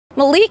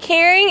Malik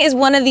Herring is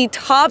one of the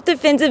top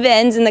defensive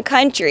ends in the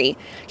country.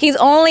 He's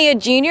only a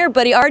junior,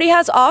 but he already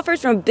has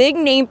offers from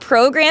big-name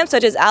programs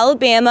such as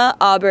Alabama,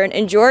 Auburn,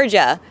 and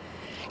Georgia.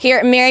 Here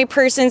at Mary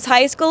Persons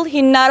High School,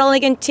 he not only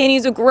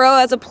continues to grow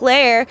as a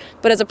player,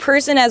 but as a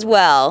person as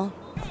well.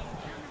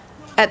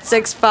 At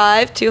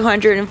 6'5",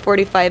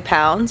 245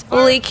 pounds,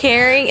 Malik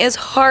Herring is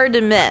hard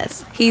to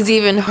miss. He's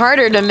even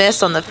harder to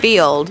miss on the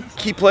field.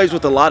 He plays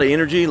with a lot of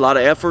energy, a lot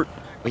of effort.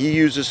 He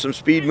uses some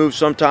speed moves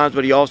sometimes,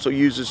 but he also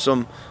uses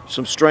some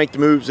strength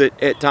moves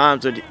at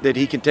times that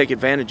he can take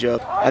advantage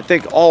of. I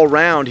think all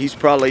around he's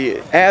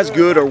probably as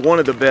good or one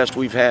of the best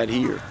we've had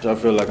here. I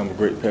feel like I'm a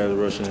great pass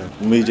rusher.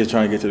 Me just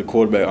trying to get to the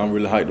quarterback, I'm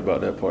really hyped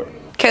about that part.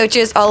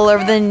 Coaches all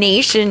over the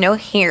nation know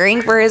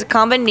Herring for his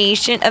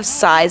combination of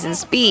size and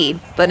speed.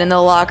 But in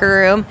the locker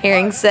room,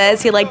 Herring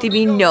says he'd like to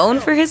be known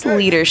for his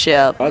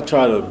leadership. I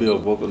try to be a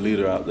vocal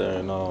leader out there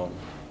and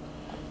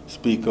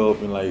speak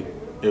up and like,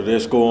 if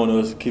they're scoring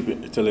us,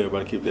 tell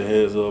everybody keep their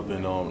heads up,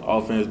 and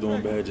offense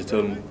doing bad, just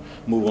tell them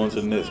move on to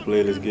the next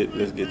play. Let's get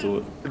to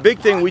it. The big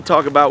thing we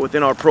talk about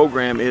within our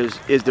program is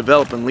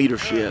developing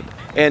leadership,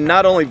 and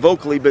not only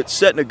vocally, but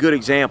setting a good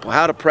example.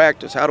 How to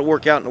practice, how to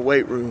work out in the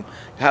weight room,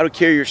 how to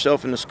carry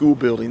yourself in the school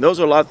building. Those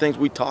are a lot of things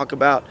we talk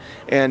about,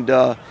 and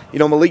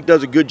Malik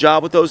does a good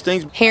job with those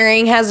things.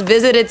 Herring has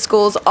visited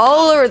schools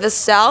all over the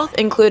South,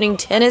 including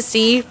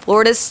Tennessee,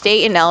 Florida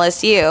State, and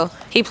LSU.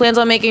 He plans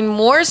on making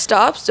more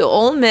stops to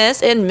Ole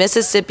Miss and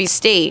Mississippi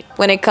State.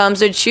 When it comes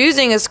to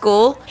choosing a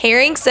school,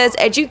 Herring says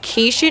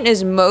education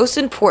is most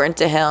important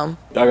to him.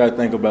 I gotta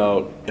think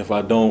about if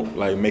I don't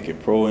make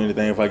it pro or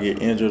anything, if I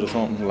get injured or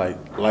something,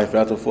 like life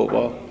after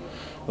football,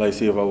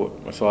 see if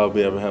so I'll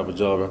be able to have a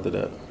job after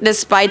that.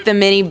 Despite the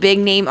many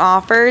big-name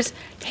offers,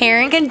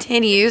 Herring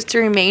continues to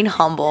remain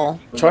humble.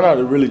 Try not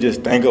to really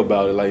just think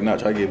about it, not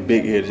try to get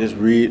big-headed. Just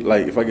read,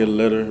 if I get a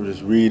letter,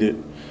 just read it,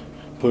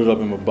 put it up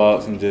in my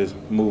box, and just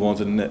move on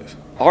to the next.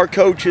 Our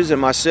coaches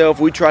and myself,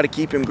 we try to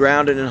keep him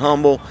grounded and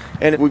humble,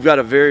 and we've got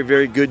a very,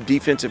 very good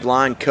defensive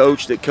line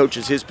coach that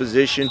coaches his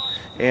position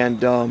and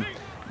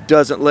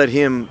doesn't let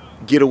him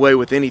get away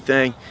with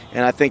anything,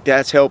 and I think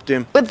that's helped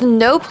him. With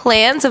no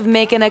plans of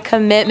making a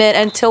commitment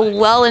until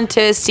well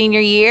into his senior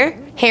year,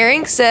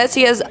 Herring says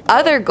he has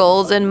other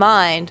goals in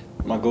mind.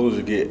 My goal is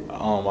to get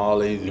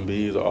all A's and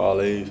B's or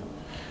all A's,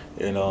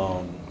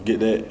 and get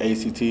that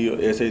ACT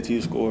or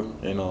SAT score,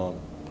 and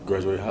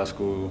graduate high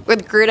school.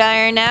 With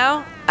Gridiron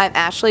Now, I'm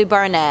Ashley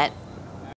Barnett.